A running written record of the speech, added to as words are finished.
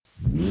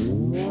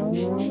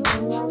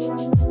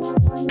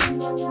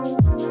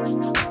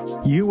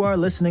are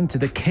listening to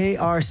the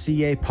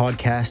KRCA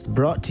podcast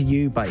brought to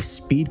you by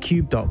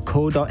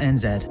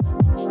speedcube.co.nz.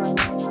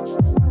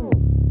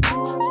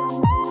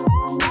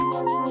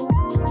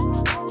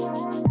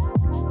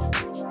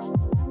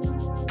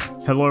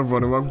 Hello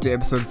everyone and welcome to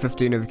episode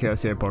 15 of the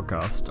KRCA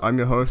podcast. I'm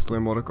your host,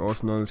 Liam Waddock,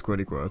 also known as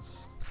Quiddy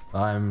Quotes.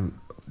 I'm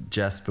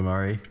Jasper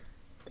Murray.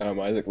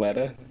 I'm Isaac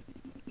Ladder.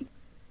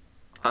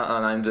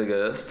 And I'm the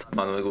guest,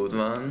 Manuel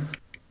Gutman.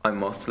 I'm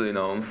mostly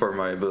known for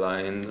my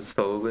blind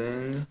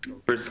solving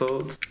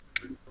results,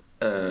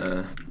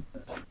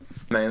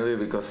 mainly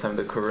because I'm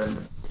the current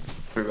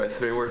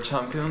 3x3 world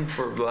champion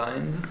for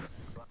blind.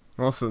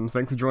 Awesome,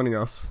 thanks for joining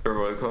us. You're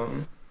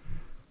welcome.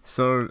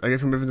 So, I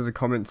guess we'll move into the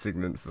comment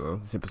segment for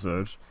this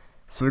episode.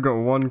 So we got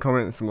one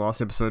comment from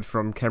last episode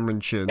from Cameron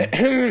Chin,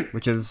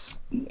 which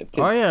is...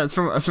 it's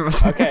from...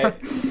 Okay,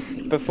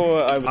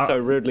 before I was so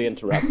rudely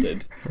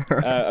interrupted,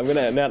 I'm going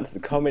to announce the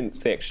comment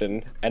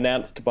section,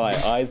 announced by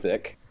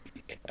Isaac.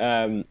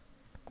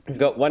 We've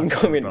got one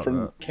comment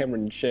from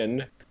Cameron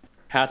Chin,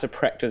 how to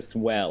practice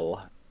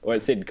well. Or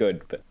it said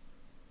good, but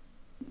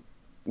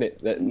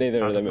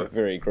neither of them are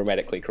very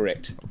grammatically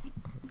correct.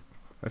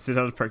 I said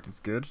how to practice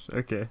good?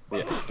 Okay.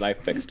 Yes, and I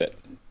fixed it,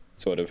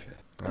 sort of.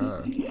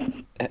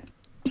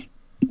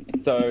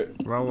 So,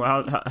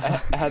 well,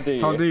 how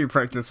do you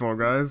practice well,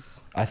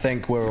 guys? I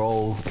think we're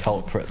all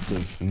culprits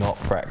of not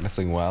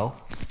practicing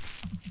well.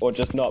 Or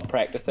just not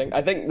practicing.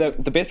 I think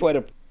the best way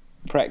to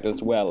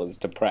practice well is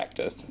to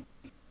practice.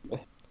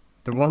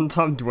 The one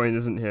time Dwayne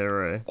isn't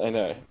here, eh? I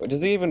know.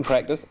 Does he even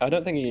practice? I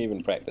don't think he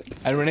even practices.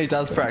 And when he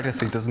does practice,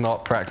 he does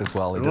not practice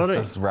well. He just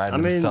does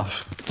random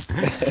stuff.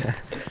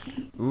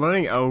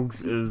 Learning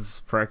algs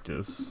is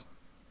practice.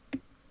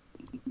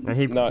 And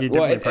he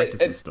definitely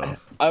practices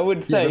stuff. I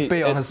would say... but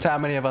be honest, how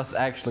many of us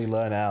actually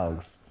learn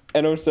algs?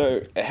 And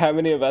also, how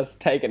many of us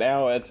take an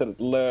hour to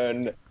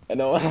learn an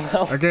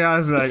alg? Okay,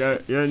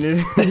 Isaac, you don't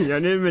need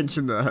to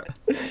mention that.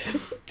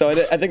 So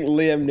I think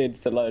Liam needs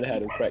to learn how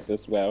to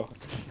practice well.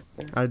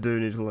 I do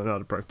need to learn how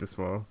to practice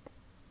well.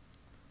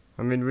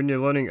 I mean, when you're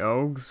learning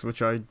algs,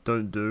 which I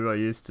don't do, I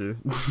used to.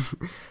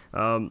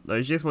 I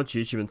usually just watch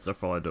YouTube and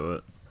stuff while I do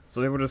it.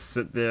 Some people just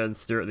sit there and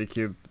stare at the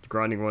cube,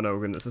 grinding one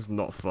alg, and it's just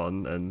not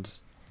fun, and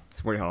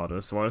it's way harder.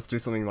 So I just do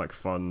something like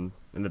fun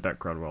in the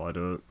background while I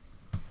do it.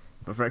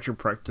 But for actual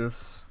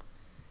practice,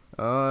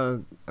 I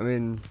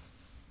mean,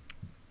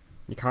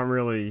 you can't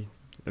really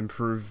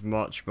improve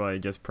much by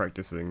just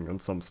practicing on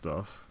some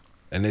stuff.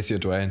 Unless you're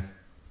Dwayne.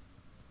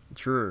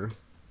 True.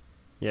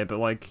 Yeah, but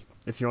like,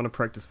 if you want to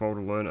practice well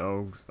to learn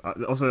algs...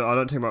 Also, I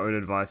don't take my own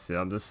advice here,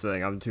 I'm just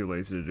saying I'm too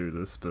lazy to do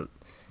this, but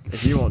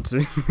if you want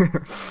to,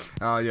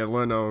 yeah,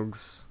 learn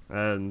algs,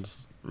 and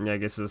yeah, I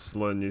guess just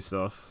learn new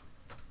stuff.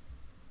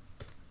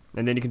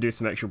 And then you can do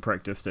some actual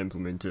practice to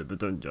implement it, but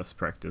don't just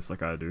practice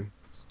like I do.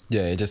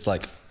 Yeah, you just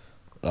like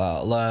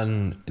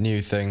learn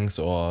new things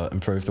or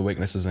improve the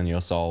weaknesses in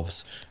your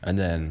solves, and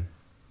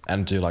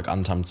do like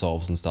untimed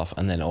solves and stuff,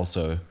 and then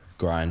also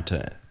grind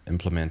to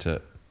implement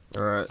it.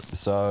 Alright.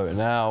 So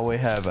now we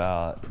have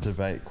our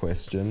debate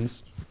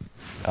questions.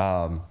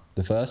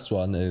 The first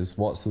one is,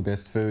 what's the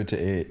best food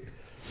to eat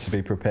to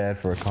be prepared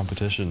for a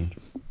competition?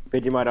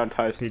 Vegemite on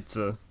toast.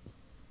 Pizza.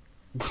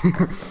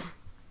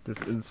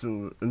 Just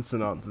instant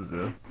answers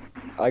there.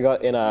 I got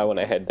NR when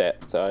I had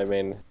that, so I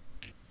mean...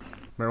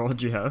 What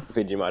did you have?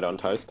 Vegemite on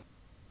toast.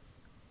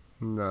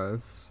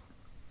 Nice.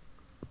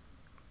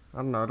 I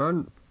don't know,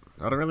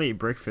 I don't really eat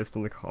breakfast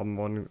on the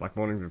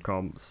mornings of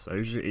comps. I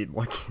usually eat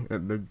like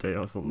at midday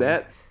or something.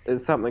 That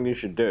is something you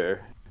should do.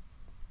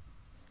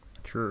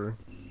 True.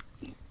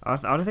 I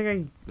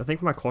think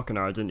for my clock and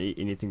I didn't eat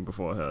anything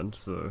beforehand,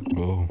 so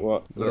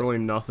What? Literally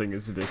nothing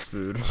is the best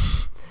food,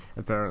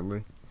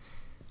 apparently.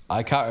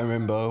 I can't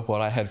remember what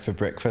I had for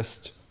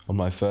breakfast on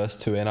my first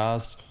two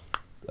NRs.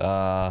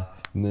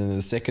 And then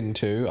the second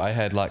two, I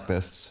had like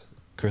this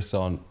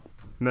croissant.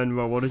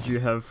 Manuel, what did you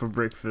have for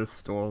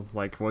breakfast, or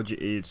like what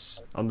did you eat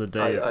on the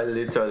day? I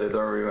literally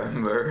don't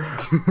remember.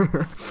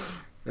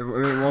 It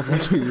was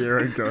like a year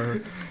ago.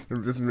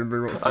 I'm just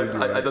remembering what food you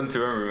had. I don't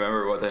even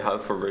remember what I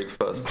had for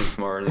breakfast this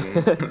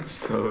morning.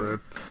 So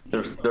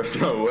there's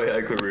no way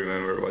I could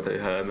remember what I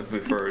had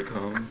before it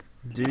come.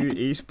 Do you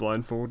eat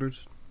blindfolded?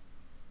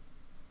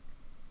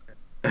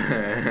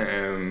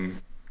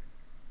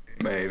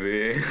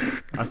 Maybe.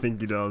 I think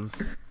he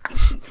does.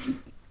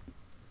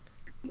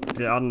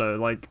 Yeah, I don't know,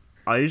 like,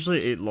 I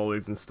usually eat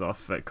lollies and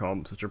stuff at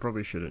comps, which I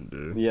probably shouldn't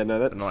do. Yeah,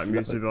 no, and like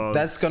muesli bars.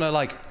 That's gonna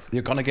like,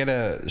 you're gonna get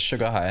a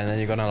sugar high and then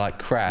you're gonna like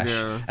crash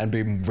and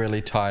be really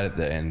tired at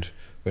the end,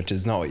 which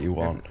is not what you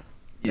want.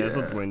 Yeah, that's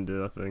what Dwayne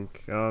did, I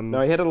think.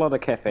 No, he had a lot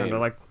of caffeine.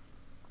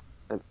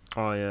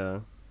 Oh yeah.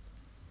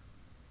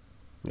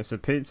 Yeah, so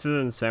pizza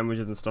and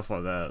sandwiches and stuff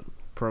like that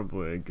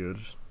probably are good.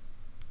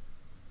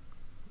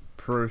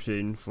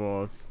 Protein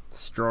for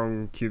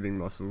strong cubing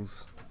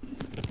muscles.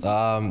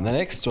 The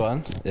next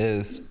one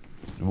is,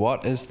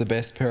 what is the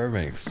best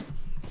pyramix?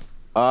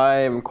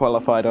 I'm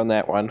qualified on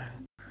that one.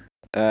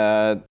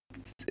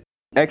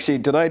 Actually,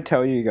 did I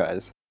tell you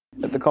guys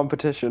at the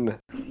competition,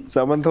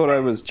 someone thought I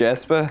was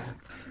Jasper,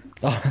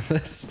 Oh,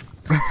 that's...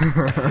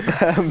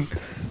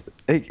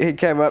 He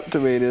came up to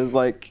me and he was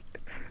like,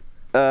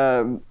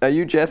 "Are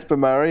you Jasper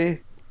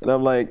Murray?" And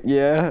I'm like,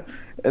 "Yeah."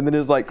 And then he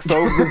was like,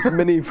 "Solve this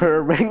mini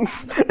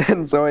pyraminx,"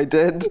 and so I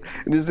did.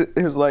 And he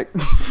was like,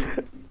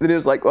 then he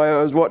was like,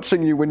 "I was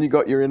watching you when you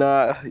got your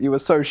NR. You were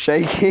so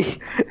shaky."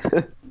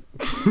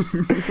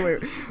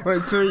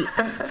 wait,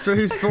 so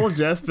he saw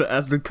Jasper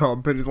at the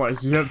comp and he's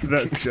like, "Yep,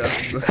 that's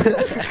Jasper."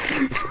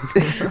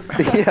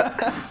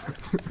 Yeah.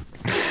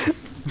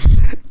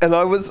 And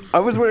I was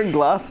wearing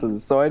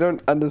glasses, so I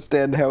don't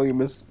understand how he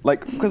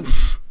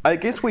because I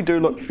guess we do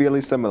look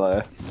fairly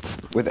similar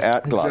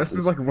without glasses.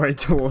 Jasper's like way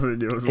taller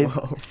than you as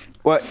well.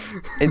 What?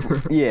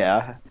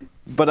 Yeah,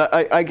 but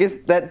I guess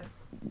that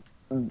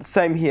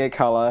same hair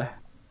color,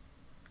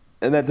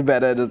 and that's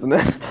about it, isn't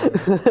it?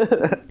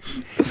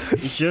 You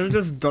should have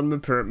just done the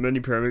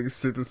mini pyramid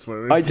super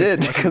slowly. I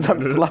did because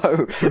I'm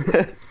slow.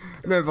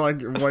 No, but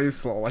like way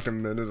slow, like a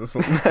minute or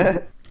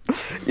something.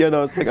 Yeah,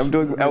 no, it's like I'm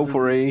doing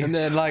L4E. And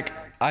then like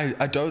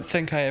I don't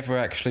think I ever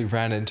actually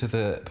ran into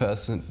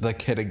the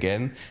kid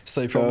again,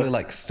 so he probably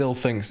like still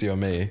thinks you're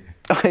me.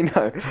 I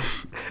know.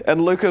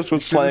 And Lucas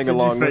was playing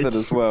along with it fake-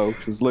 as well,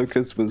 because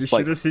Lucas You was should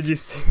like, have said you.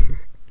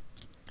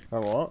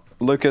 Oh what?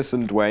 Lucas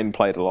and Dwayne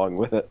played along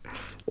with it.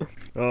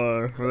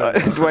 Oh.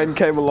 Dwayne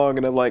came along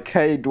and I'm like,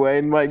 "Hey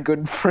Dwayne, my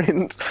good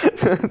friend."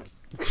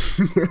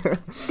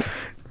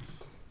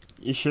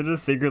 You should have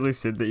secretly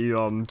said that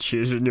you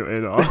cheated in your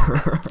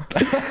NR.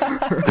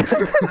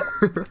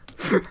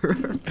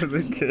 To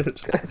the kid.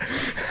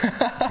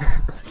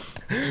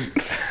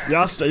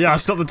 I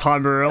stopped the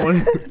timer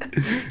early.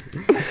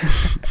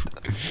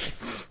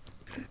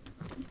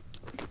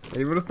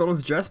 He would have thought it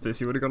was Jasper, so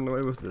he would have gotten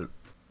away with it.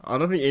 I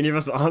don't think any of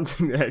us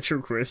answered the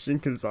actual question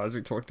because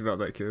Isaac talked about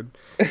that kid.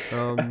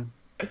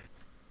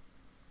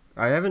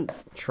 I haven't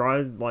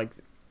tried like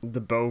the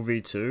Bell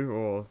V2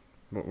 or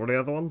what are the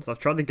other ones? I've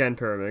tried the Gan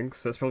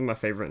Pyraminx. That's probably my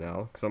favourite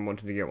now because I'm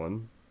wanting to get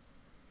one.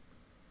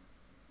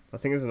 I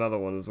think there's another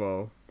one as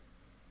well.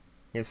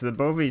 Yeah, so the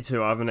Bell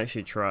V2 I haven't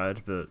actually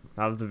tried, but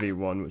I have the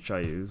V1 which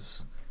I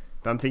use.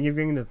 But I'm thinking of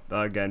getting the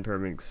Gan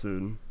Pyraminx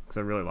soon because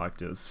I really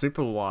liked it. It's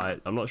super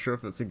light. I'm not sure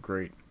if it's a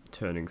great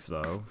turning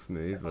style for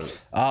me, but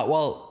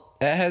Well,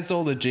 it has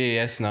all the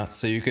GES nuts,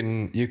 so you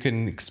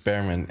can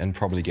experiment and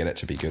probably get it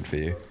to be good for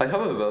you. I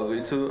have a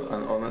Velvet too,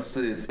 and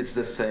honestly, it's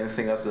the same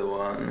thing as the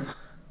one.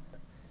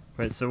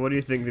 wait. So what do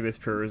you think the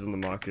best pyro is on the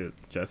market,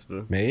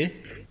 Jasper? Me?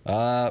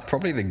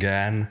 Probably the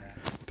GAN,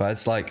 but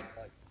it's like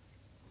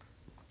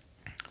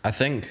I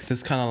think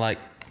there's kind of like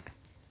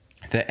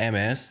the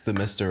MS, the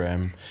Mr.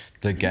 M,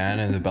 the GAN,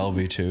 and the Bell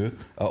V2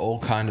 are all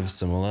kind of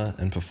similar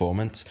in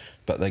performance,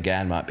 but the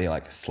GAN might be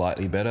like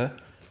slightly better.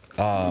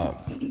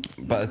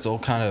 But it's all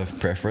kind of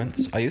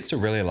preference. I used to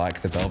really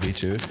like the Bell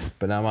V2,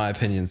 but now my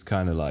opinion's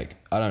kind of like,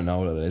 I don't know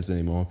what it is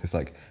anymore, because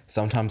like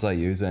sometimes I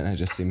use it and it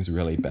just seems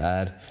really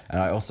bad,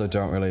 and I also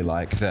don't really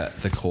like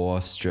that the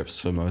core strips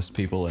for most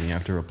people and you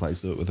have to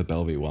replace it with a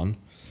Bell V1.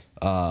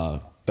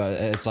 But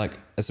it's like,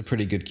 it's a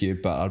pretty good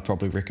cube, but I'd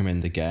probably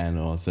recommend the GAN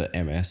or the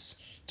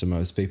MS to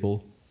most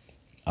people.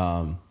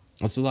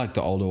 Also like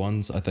the older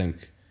ones, I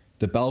think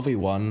the Bell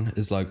V1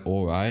 is like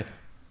alright,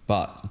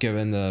 but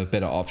given the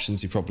better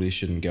options, you probably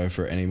shouldn't go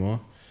for it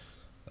anymore.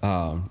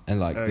 And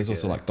like, there's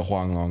also like the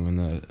Huanglong and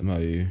the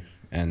Mo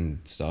and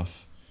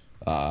stuff.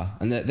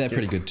 And they're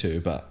pretty good too,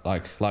 but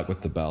like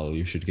with the Bell,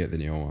 you should get the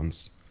newer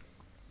ones.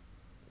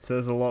 So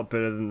it's a lot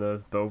better than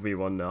the Bell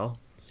V1 now.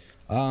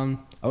 I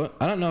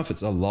don't know if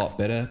it's a lot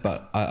better,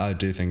 but I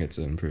do think it's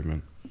an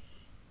improvement.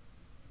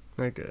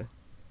 Okay.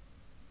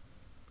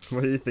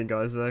 What do you think,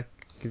 Isaac?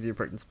 Because you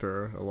practice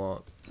pyro a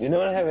lot. You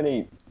don't have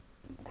any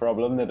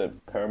problem that a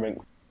pyramid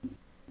is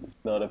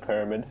not a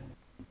pyramid?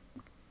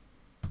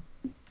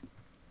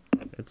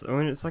 It's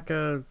like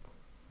a...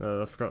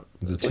 I forgot.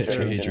 It's a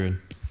tetrahedron.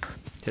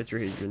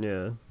 Tetrahedron,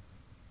 yeah.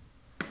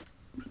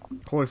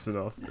 Close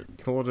enough.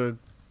 Called a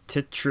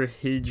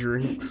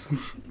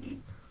Tetrahedrinx.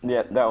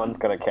 Yeah, that one's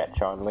gonna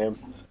catch on, Liam.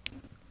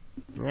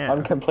 Yeah.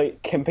 I'm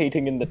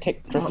competing in the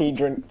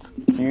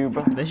Tetrahedrinx cube.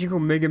 They should call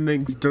Mega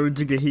Minx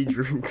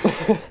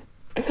Dodecahedrinx.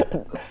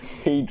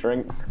 He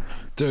drinks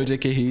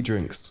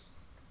Dodecahedrinx.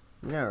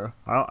 Yeah,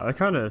 that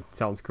kind of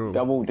sounds cool.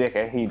 double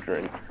decker. He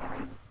drinks.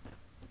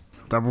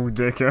 Double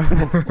decker.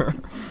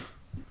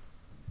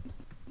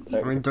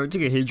 I mean,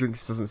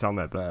 Dodecahedrinx doesn't sound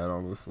that bad,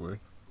 honestly.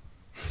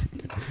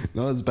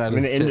 Not as bad I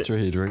mean, as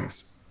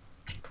tetrahedrinx.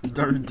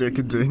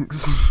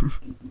 Dodecahedrinx.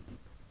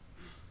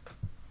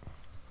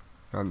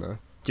 I don't know.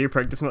 Do you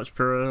practice much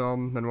pyro,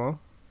 Manuel?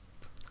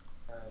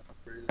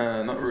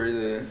 Not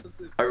really.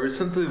 I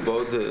recently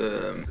bought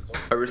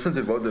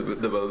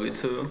the Velvet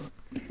too,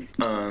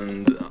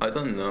 and I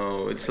don't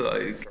know. It's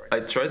like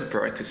I tried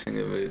practicing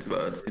a bit,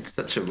 but it's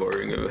such a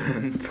boring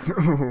event.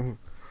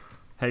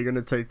 How you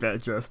gonna take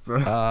that, Jasper?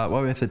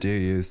 What method do you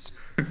use?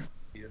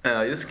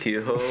 I use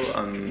keyhole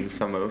and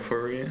some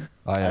euphoria.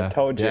 Oh yeah, I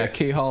told you. Yeah,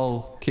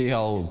 keyhole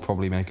will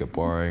probably make it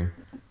boring.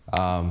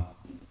 And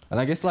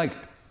I guess like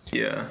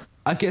Yeah.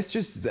 I guess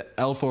just the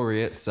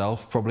L4E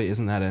itself probably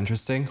isn't that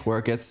interesting. Where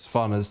it gets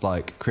fun is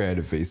like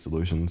creative V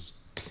solutions.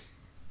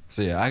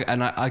 So yeah,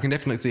 I can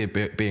definitely see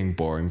it being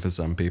boring for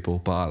some people,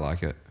 but I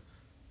like it.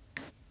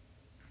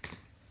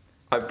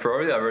 I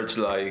probably average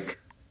like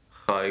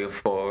high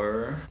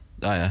 4.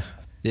 Oh yeah.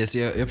 Yes,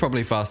 you're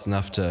probably fast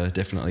enough to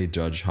definitely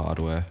judge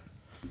hardware.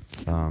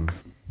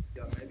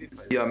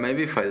 Yeah,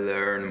 maybe if I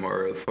learn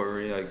more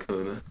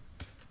L4E,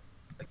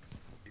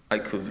 I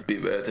could be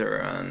better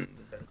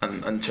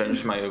and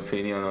change my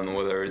opinion on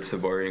whether it's a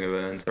boring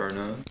event or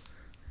not.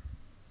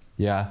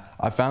 Yeah,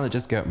 I found it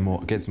just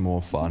gets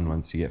more fun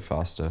once you get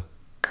faster.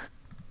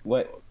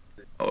 What?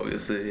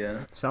 Obviously, yeah.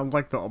 Sounds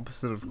like the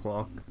opposite of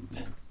clock.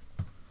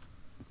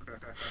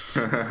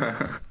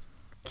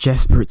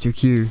 Jasper, it's your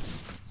cue.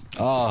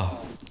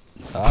 Oh,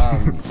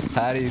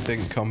 how do you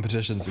think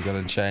competitions are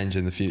going to change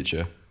in the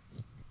future?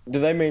 Do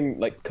they mean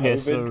like COVID Yeah,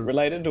 so-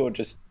 related or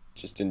just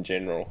in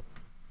general?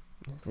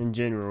 In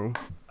general,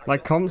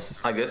 like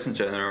comps, I guess in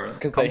general.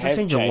 Because they comps have have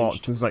changed a lot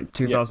changed. since like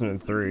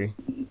 2003.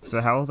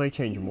 So how will they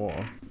change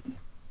more?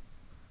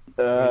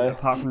 I mean,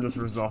 apart from just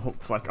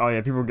results, like oh yeah,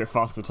 people get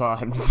faster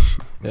times.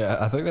 Yeah,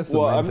 I think that's the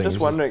Well, main I'm thing. just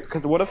is wondering,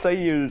 because what if they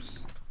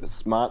use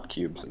smart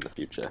cubes in the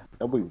future?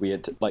 That'll be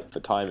weird, like for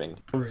timing.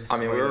 I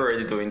mean, we're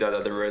already doing that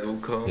at the Red Bull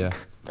Cup. Yeah,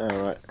 Oh,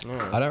 right.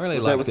 I don't really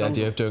Was that like with the some-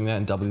 idea of doing that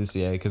in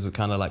WCA because it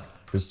kind of like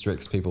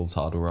restricts people's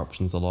hardware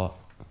options a lot.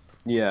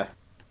 Yeah.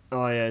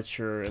 Oh yeah,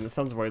 true, and it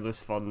sounds way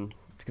less fun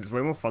because it's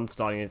way more fun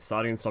starting and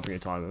stopping a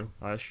timer.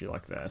 I actually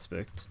like that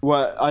aspect.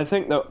 Well, I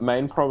think the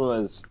main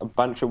problem is a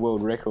bunch of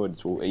world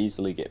records will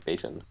easily get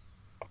beaten.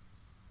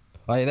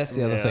 Oh yeah, that's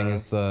the other thing Yeah.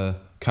 is the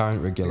current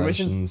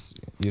regulations.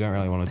 You don't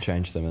really want to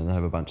change them and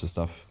have a bunch of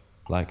stuff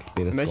like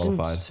be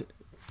disqualified.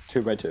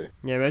 2x2.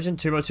 Yeah, imagine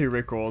 2x2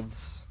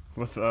 records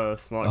with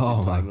smart. Oh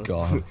cube my timer.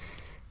 god!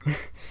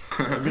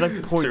 It'd be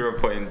like point.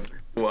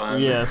 0.1.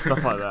 Yeah,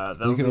 stuff like that.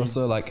 That You would can be-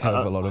 also like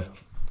have a lot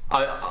of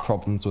I,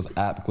 problems with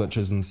app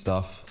glitches and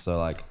stuff. So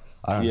like,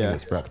 I don't Yeah. think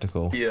it's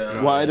practical.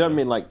 yeah. Well, I don't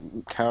mean like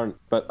current,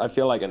 but I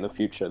feel like in the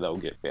future they'll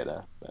get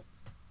better. But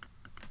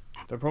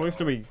They'll probably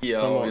still be Yeah,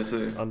 somewhat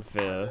obviously.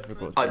 unfair for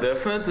glitches. I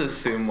definitely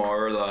see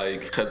more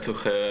like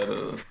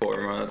head-to-head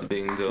format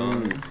being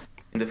done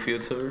in the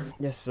future.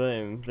 Yeah,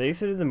 same. They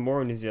used to do them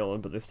more in New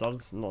Zealand, but they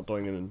started not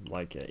doing them in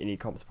like any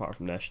comps apart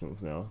from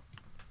nationals now.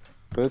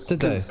 it's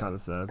Did they? It's kind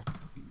of sad.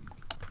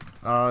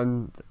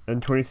 In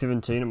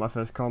 2017 at my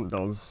first comp, that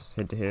was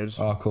head to head,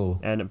 Oh, cool.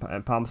 and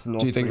at Palmerston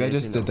North. Do you think they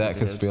just 2018, did that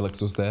because was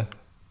Felix was there?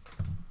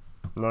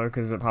 head-to-head. No,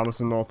 because at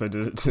Palmerston North they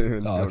did it too.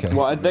 and Oh, they were okay. just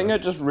Well, I like think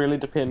that. it just really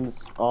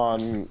depends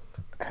on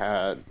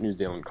how New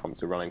Zealand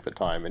comps are running for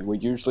time, and we're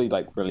usually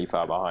like really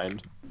far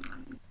behind.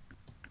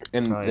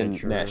 And Oh, yeah, then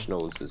true.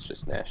 nationals is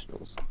just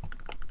nationals.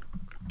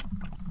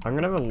 I'm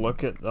gonna have a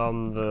look at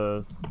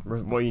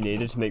what you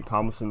needed to make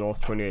Palmerston North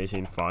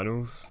 2018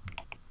 finals.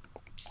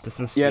 Just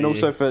to see Yeah, and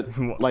also for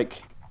what-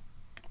 like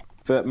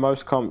for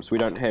most comps we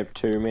don't have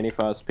too many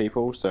fast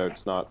people, so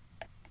it's not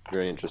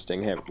very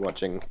interesting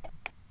watching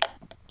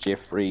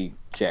Jeffrey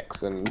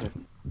Jackson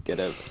get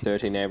a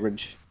 13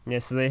 average. Yeah,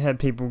 so they had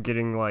people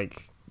getting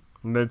like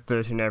mid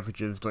 13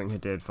 averages doing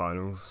head-to-head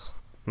finals.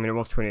 I mean, it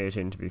was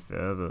 2018 to be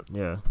fair, but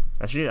yeah.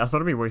 Actually, I thought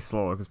it'd be way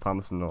slower because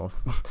Palmerston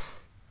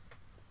North.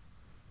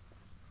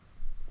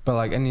 But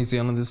like in New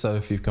Zealand, there's so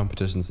few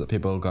competitions that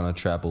people are gonna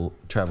travel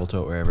to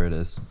it wherever it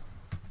is.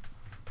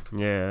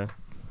 Yeah.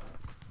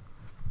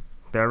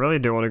 But I really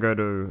do want to go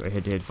to a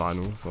head-to-head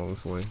finals,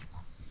 honestly.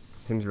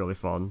 Seems really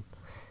fun.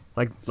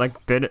 Like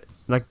Ben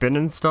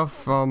and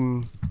stuff,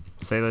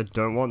 say they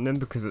don't want them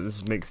because it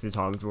just makes their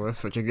times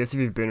worse, which I guess if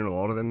you've been in a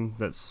lot of them,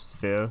 that's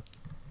fair.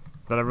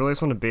 But I really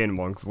just want to be in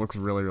one because it looks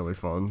really, really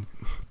fun.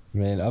 I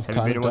mean, I've Have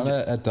you kind been of to done one?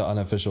 it at the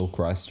unofficial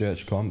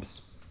Christchurch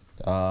comps.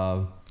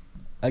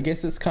 I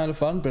guess it's kind of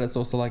fun, but it's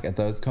also like at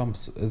those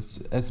comps,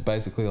 it's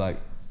basically like,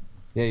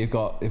 yeah, you've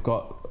got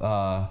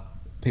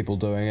people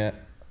doing it.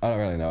 I don't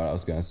really know what I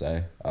was gonna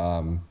say.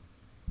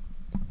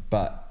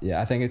 But yeah,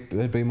 I think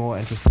it'd be more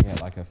interesting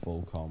at like a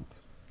full comp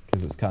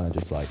because it's kind of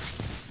just like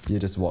you're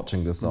just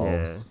watching the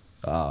solves.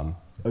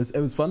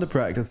 It was fun to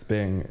practice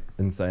being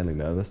insanely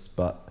nervous,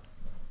 but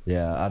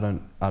yeah, I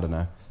don't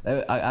know.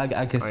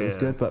 I guess it was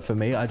yeah. good, but for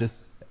me, it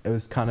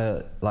was kind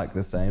of like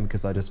the same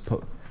because I just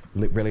put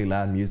really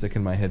loud music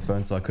in my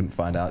headphones so I couldn't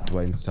find out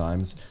Dwayne's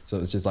times. So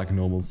it was just like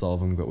normal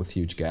solving but with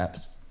huge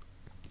gaps.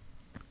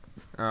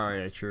 Oh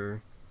yeah,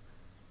 true.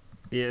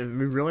 Yeah, it'd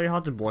be really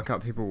hard to block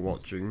out people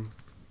watching.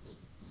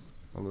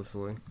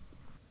 Honestly.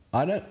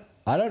 I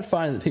don't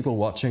find that people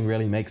watching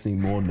really makes me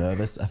more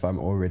nervous if I'm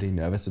already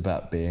nervous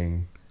about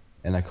being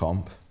in a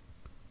comp.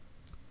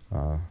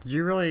 Do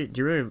you really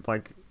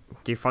like?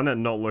 Do you find that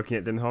not looking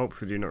at them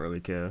helps, or do you not really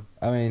care?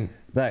 I mean,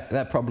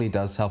 that probably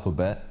does help a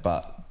bit,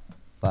 but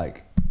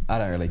like I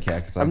don't really care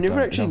because I'm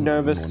never actually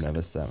nervous more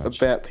nervous that much.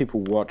 about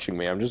people watching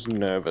me. I'm just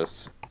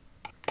nervous.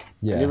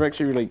 Yeah. I never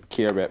actually really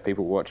care about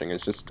people watching.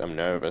 It's just I'm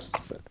nervous.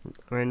 But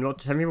I mean,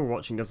 having people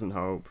watching doesn't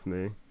help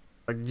me.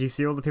 Like, did you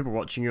see all the people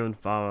watching you in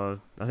I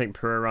think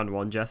Pro round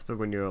 1, Jasper,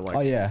 when you were like...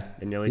 Oh yeah.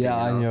 Nearly Yeah,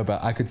 I getting knew out?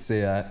 about. I could see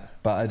it,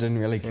 but I didn't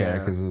really care Yeah.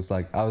 because it was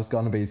like I was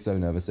gonna be so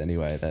nervous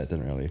anyway that it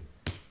didn't really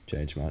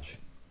change much.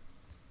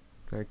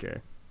 Okay.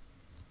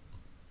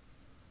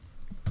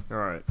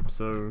 Alright,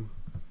 so...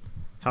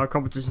 How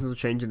competitions will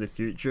change in the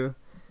future?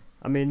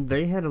 I mean,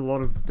 they had a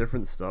lot of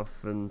different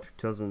stuff in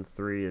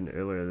 2003 and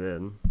earlier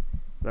then.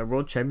 Like,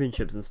 World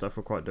Championships and stuff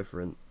were quite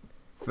different.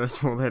 First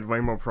of all, they had way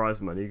more prize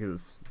money,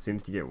 because it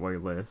seems to get way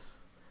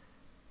less.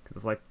 Because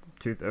it's like...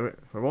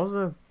 what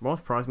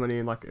was prize money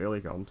in, like,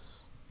 early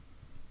comps?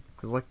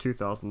 Because it's like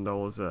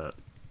 $2,000 at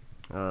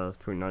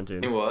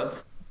 2019. In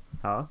what?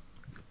 Huh?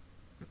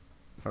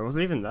 Oh, was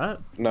it even that?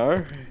 No,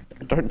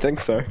 I don't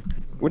think so.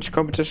 Which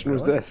competition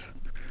was Really? this?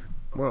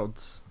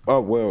 Worlds. Oh,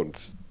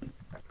 Worlds.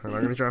 I'm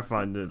gonna try to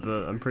find it,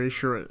 but I'm pretty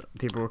sure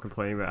people were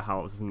complaining about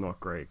how it's not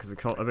great, because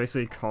it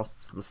basically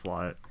costs the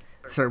flight.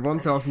 So,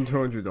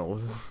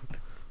 $1,200.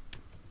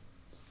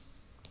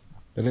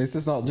 At least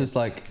it's not just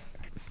like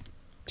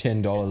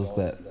 $10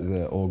 that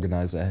the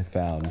organizer had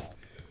found.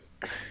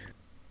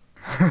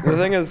 The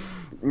thing is,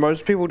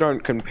 most people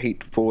don't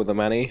compete for the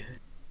money.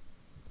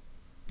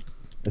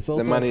 It's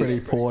also money- a pretty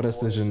poor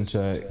decision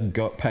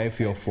to pay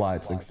for your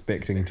flights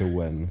expecting to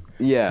win.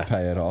 Yeah. To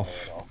pay it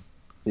off.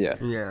 Yeah.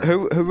 Yeah.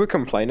 Who were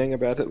complaining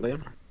about it,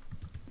 Liam?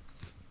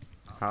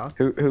 Huh?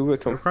 Who were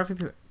There were quite a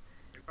few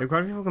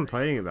people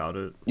complaining about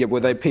it. Yeah,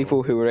 were they So-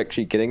 people who were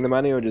actually getting the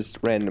money, or just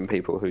random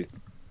people who?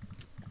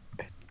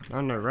 I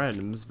don't know,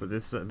 randoms, but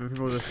there's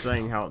people just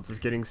saying how it's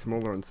just getting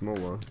smaller and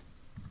smaller.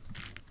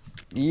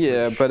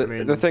 Yeah, but I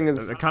mean, the thing is,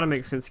 it kind of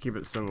makes sense to keep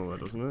it similar,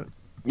 doesn't it?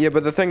 yeah,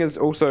 but the thing is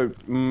also,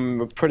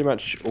 pretty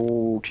much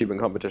all Cuban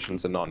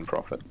competitions are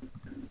non-profit.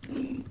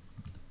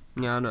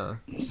 Yeah, I know.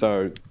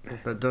 So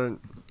But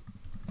don't...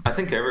 I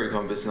think every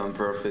comp is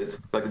non-profit.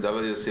 Like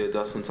WCA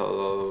doesn't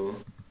allow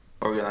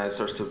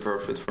organizers to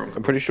profit from.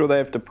 I'm pretty sure they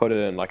have to put it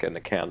in like an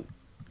account,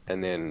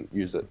 and then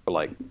use it for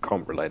like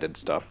comp-related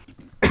stuff.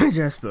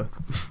 Jasper.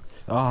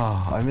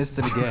 Oh, I missed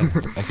it again.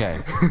 Okay.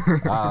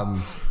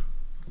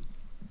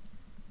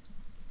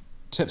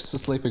 Tips for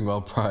sleeping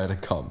well prior to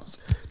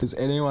comps. Does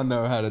anyone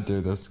know how to do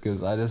this?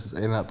 Because I just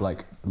end up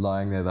like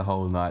lying there the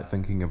whole night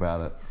thinking about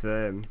it.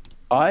 Same.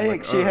 I Like,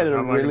 actually had how a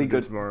am I really gonna do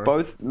good. tomorrow?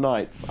 Both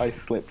nights I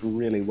slept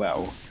really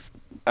well.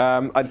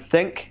 I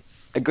think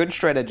a good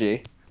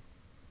strategy: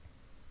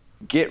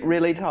 get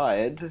really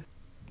tired,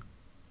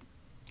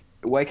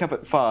 wake up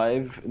at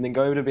 5, and then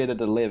go to bed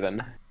at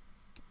 11,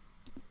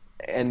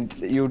 and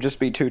you'll just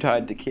be too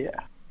tired to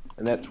care.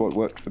 And that's what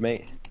worked for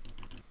me.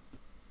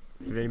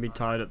 You're gonna be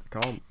tired at the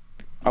comp.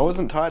 I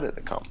wasn't tired at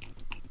the comp.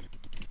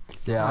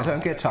 Yeah, I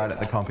don't get tired at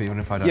the comp even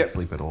if I don't Yep.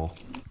 sleep at all.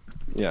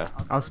 Yeah.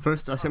 I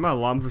set my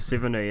alarm for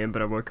 7 a.m,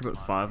 but I woke up at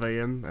 5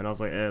 a.m, and I was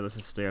like, let's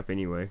just stay up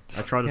anyway.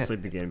 I tried to Yeah.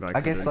 sleep again, but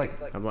I guess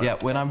couldn't. I'm yeah,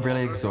 when I'm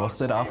really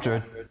exhausted after a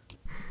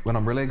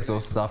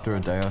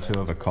day or two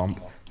of a comp,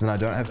 then I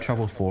don't have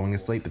trouble falling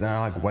asleep, but then I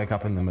like wake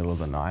up in the middle of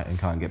the night and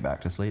can't get back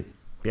to sleep.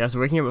 Yeah,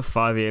 so waking up at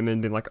 5 a.m.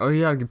 and being like, oh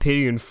yeah, I'm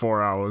competing in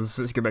 4 hours,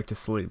 let's go back to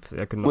sleep.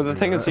 I could not Well, the do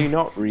thing is, that. you're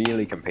not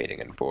really competing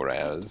in 4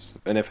 hours,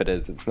 and if it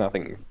is, it's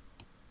nothing.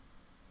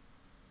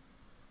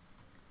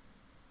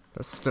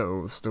 That's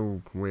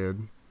still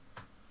weird.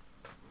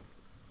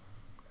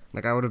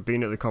 Like, I would have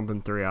been at the comp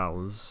in 3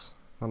 hours.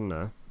 I don't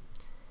know.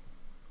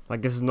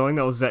 Like, just knowing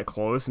that I was that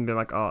close and being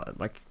like, oh,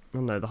 like, I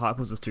don't know, the hype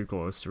was just too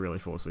close to really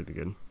fall asleep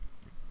again.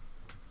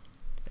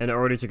 And it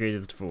already took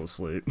ages to fall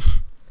asleep.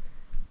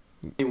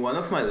 In one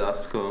of my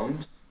last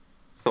comps,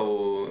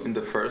 so in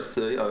the first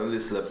day I only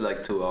slept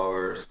like 2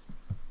 hours.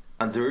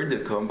 And during the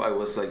comp I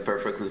was like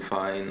perfectly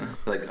fine.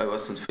 Like I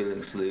wasn't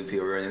feeling sleepy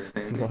or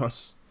anything. What?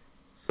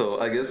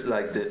 So I guess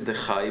like the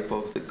hype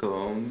of the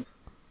comp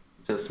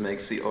just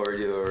makes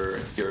your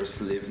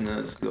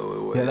sleepiness go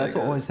away. Yeah, that's I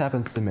what guess. always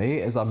happens to me,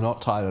 is I'm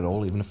not tired at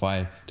all, even if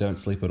I don't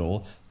sleep at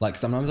all. Like,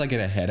 sometimes I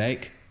get a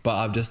headache, but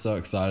I'm just so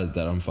excited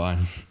that I'm fine.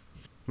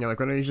 Yeah, like,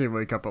 when I usually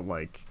wake up at,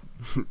 like,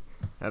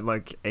 at,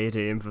 like, 8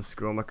 a.m. for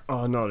school, I'm like,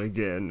 oh, not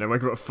again. I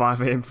wake up at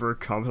 5 a.m. for a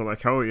comp, and I'm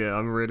like, hell yeah,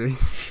 I'm ready.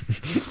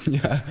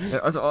 Yeah.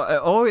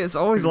 It's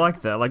always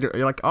like that. Like,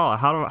 you're like, oh,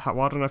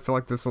 why don't I feel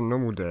like this on a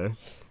normal day?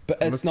 But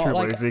it's I'm not too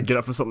like lazy to get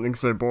up for something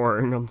so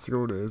boring on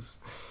school days.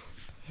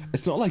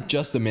 it's not like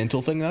just a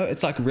mental thing though.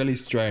 It's like really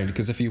strange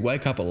because if you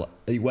wake up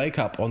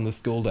on the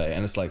school day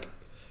and it's like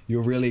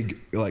you're really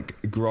like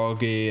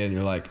groggy and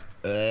you're like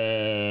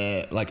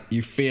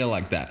you feel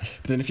like that.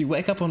 But then if you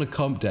wake up on a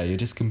comp day, you're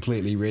just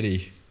completely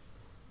ready.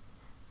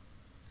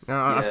 No,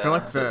 I feel Yeah,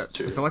 like that's that.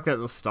 true. I feel like that at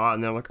the start,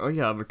 and then I'm like, oh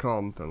yeah, I have a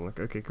comp. And I'm like,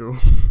 okay, cool.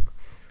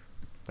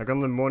 Like on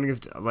the morning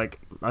of like,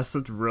 I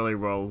slept really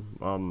well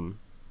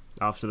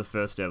after the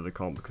first day of the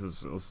comp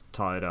because I was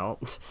tired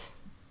out.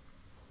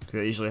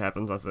 That usually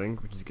happens, I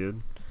think, which is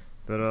good.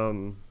 But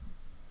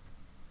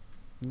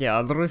yeah,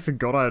 I literally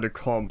forgot I had a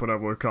comp when I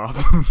woke up.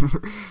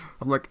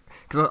 I'm like,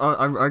 because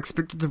I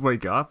expected to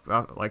wake up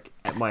like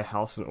at my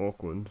house in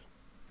Auckland.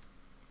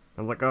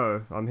 I'm like,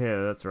 oh, I'm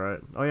here, that's right.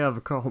 Oh yeah, I have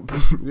a comp.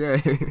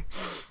 Yay.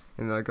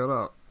 And then I got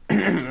up.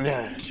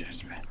 Yeah,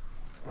 just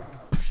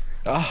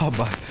Oh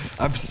my!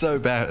 I'm so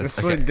bad at It's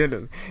so good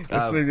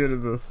at so good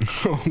at this.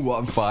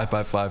 What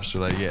 5x5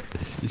 should I get?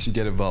 You should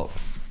get a Volk.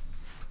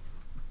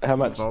 How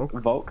much? Volk?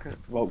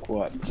 Volk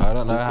what? I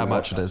don't know how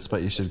much it is,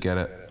 but you should get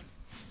it.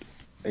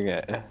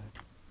 Okay.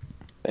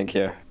 Thank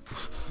you.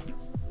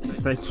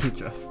 Thank you,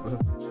 Jasper.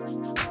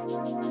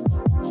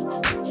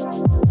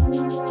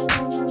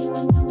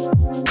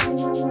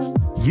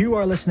 You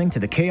are listening to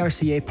the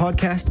KRCA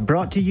podcast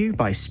brought to you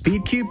by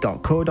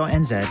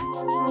speedcube.co.nz.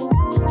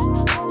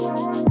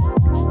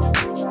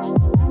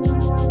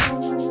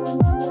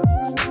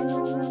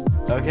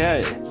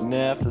 Okay,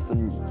 now for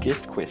some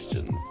guest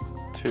questions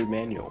to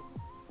Manuel.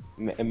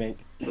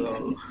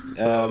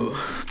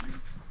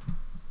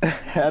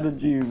 How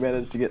did you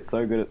manage to get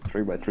so good at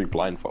 3x3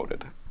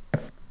 blindfolded?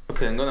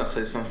 Okay, I'm gonna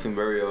say something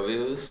very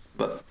obvious,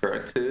 but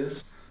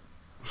practice.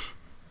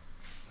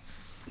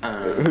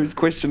 Whose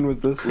question was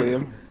this,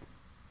 Liam?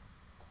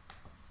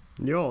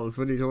 Yours,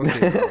 what are you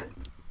talking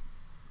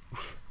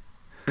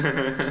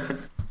about?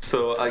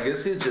 So I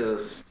guess you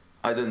just,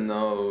 I don't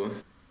know,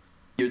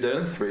 you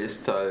learn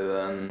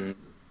freestyle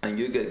and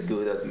you get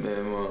good at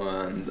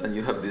memo and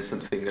you have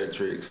decent finger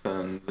tricks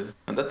and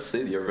that's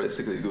it, you're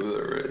basically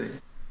good already.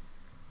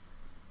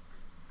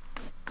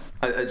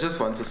 I just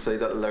want to say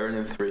that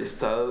learning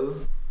freestyle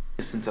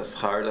isn't as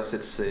hard as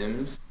it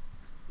seems.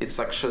 It's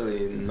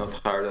actually not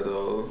hard at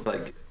all,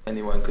 like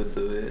anyone could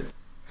do it.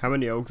 How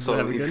many oaks does it So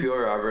have again?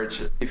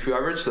 if you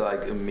average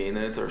like a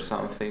minute or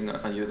something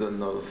and you don't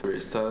know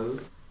freestyle,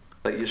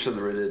 like you should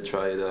really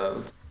try it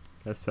out.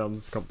 That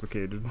sounds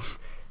complicated.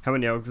 How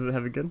many oaks does it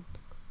have again?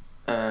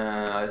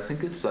 I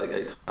think it's like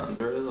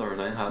 800 or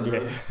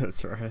 900. Yeah,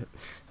 that's right.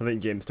 I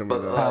think James told me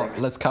But, that.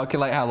 Let's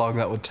calculate how long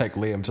that would take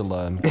Liam to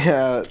learn.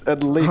 Yeah,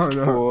 at least Oh,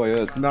 no. for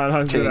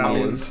 900 Jeez.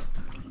 hours.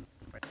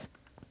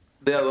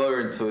 They are more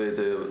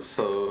intuitive,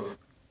 so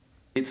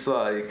it's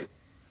like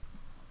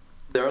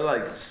they're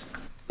like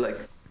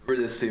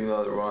really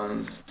similar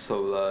ones.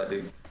 So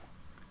like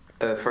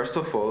first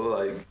of all,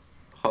 like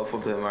half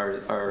of them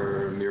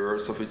are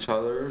mirrors of each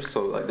other.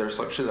 So like there's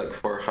actually like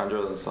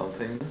 400 and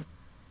something,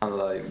 and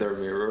like they're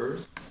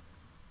mirrors.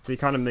 So you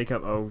kind of make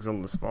up oaks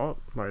on the spot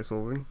by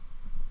solving?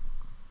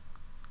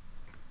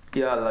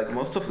 Yeah, like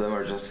most of them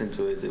are just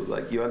intuitive.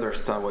 Like you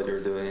understand what you're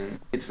doing.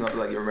 It's not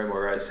like you're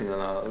memorizing an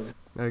out.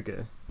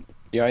 Okay.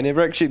 Yeah, I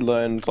never actually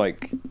learned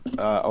like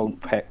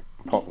old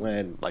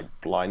Pac-Man like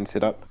blind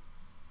setup.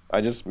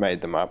 I just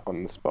made them up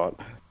on the spot.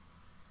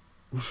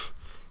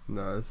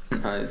 Nice.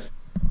 Nice.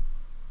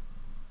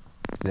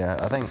 Yeah,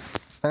 I think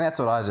that's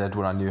what I did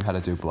when I knew how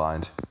to do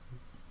blind.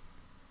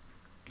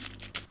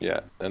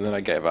 Yeah, and then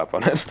I gave up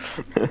on it.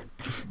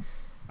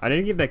 I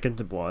didn't get back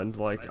into blind.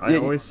 Like, I Yeah,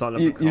 always sign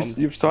up for comms.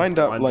 You've signed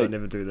up blind, but I like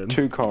never do them.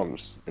 2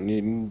 comms, and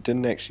you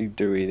didn't actually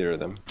do either of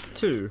them.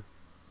 2?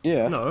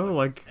 Yeah. No,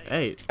 like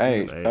 8.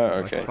 8. Oh,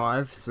 okay. Like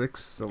 5,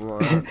 6, something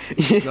like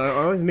that. No,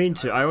 I always mean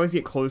to. I always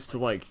get close to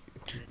like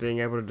being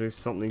able to do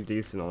something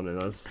decent on it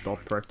and I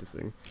stop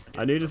practicing.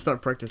 I need to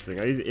start practicing.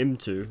 I use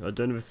M2. I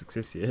don't have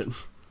success yet.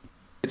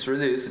 It's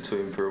really easy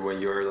to improve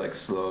when you're like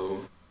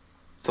slow.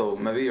 So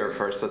maybe your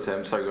first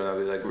attempts are gonna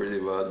be like really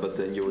bad, but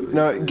then you will.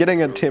 No, easily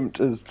getting improve. attempt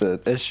is the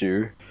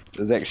issue.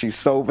 Is actually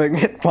solving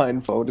it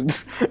blindfolded.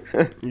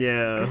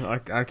 Yeah,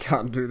 I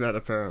can't do that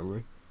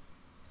apparently.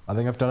 I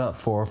think I've done it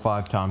 4 or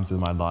 5 times in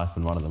my life,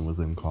 and one of them was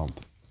in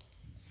comp.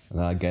 And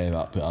then I gave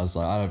up. I was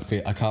like,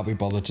 I can't be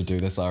bothered to do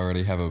this. I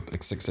already have a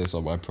success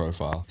on my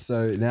profile.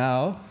 So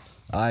now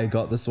I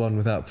got this one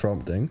without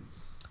prompting.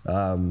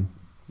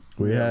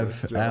 We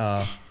have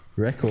our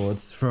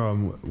records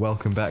from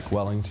Welcome Back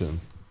Wellington.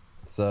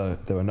 So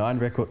there were 9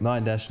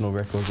 national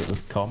records at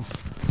this comp.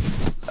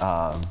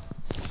 So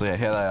yeah,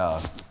 here they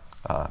are.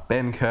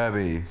 Ben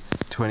Kirby,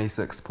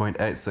 26.86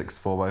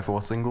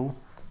 4x4 single.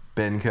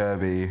 Ben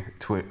Kirby,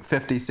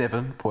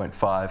 57.5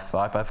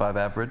 5x5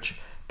 average.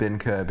 Ben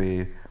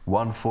Kirby,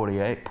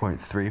 148.34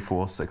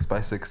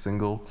 6x6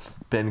 single.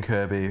 Ben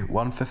Kirby,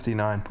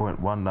 159.19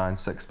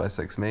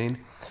 6x6 mean.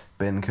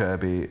 Ben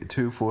Kirby,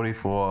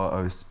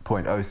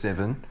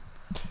 244.07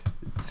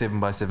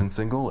 7x7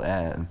 single.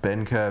 And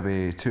Ben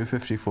Kirby,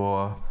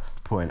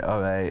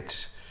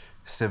 254.08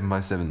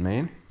 7x7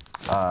 mean.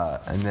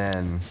 And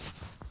then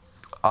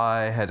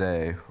I had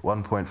a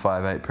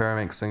 1.58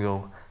 Pyraminx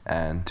single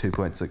and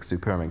 2.62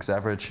 Pyraminx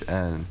average,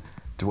 and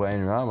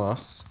Dwayne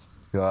Ramos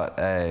got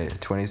a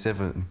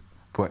 27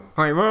 point.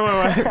 Wait, no.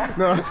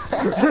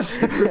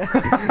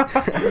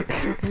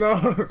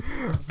 No.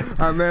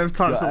 I may have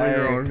typed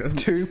something wrong.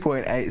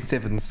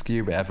 2.87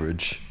 Scube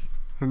average.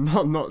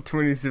 Not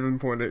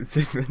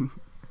 27.87.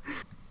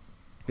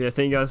 Yeah,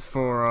 thank you guys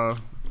for Oh,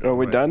 we're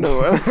wait. done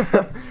or what?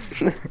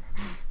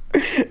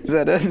 Is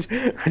that it?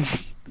 I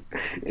just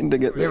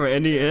ending it Yeah, we're there.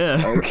 ending it,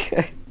 yeah.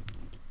 Okay.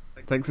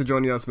 Thanks for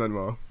joining us,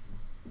 Manuel.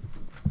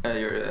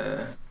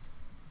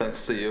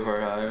 Thanks to you for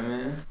having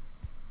me.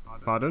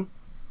 Pardon?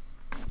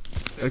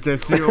 Okay,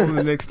 see you all in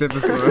the next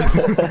episode.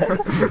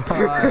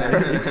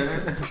 Bye.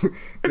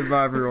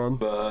 Goodbye, everyone.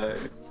 Bye.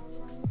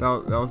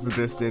 That was the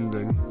best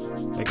ending.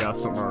 I gotta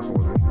stop my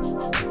recording.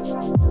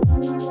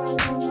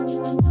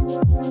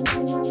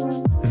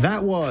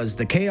 That was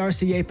the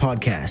KRCA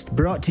podcast,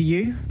 brought to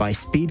you by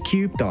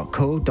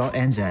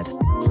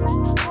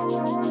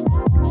speedcube.co.nz.